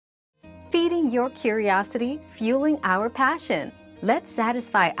feeding your curiosity, fueling our passion. Let's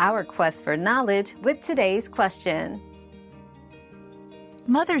satisfy our quest for knowledge with today's question.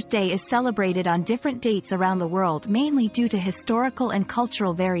 Mother's Day is celebrated on different dates around the world, mainly due to historical and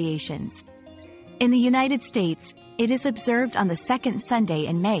cultural variations. In the United States, it is observed on the second Sunday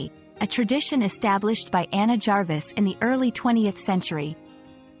in May, a tradition established by Anna Jarvis in the early 20th century.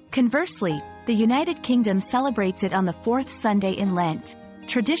 Conversely, the United Kingdom celebrates it on the fourth Sunday in Lent,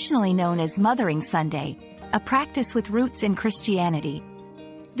 traditionally known as Mothering Sunday, a practice with roots in Christianity.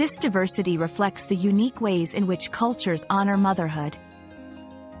 This diversity reflects the unique ways in which cultures honor motherhood.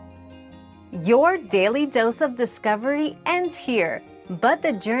 Your daily dose of discovery ends here, but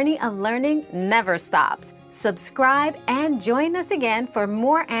the journey of learning never stops. Subscribe and join us again for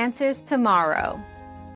more answers tomorrow.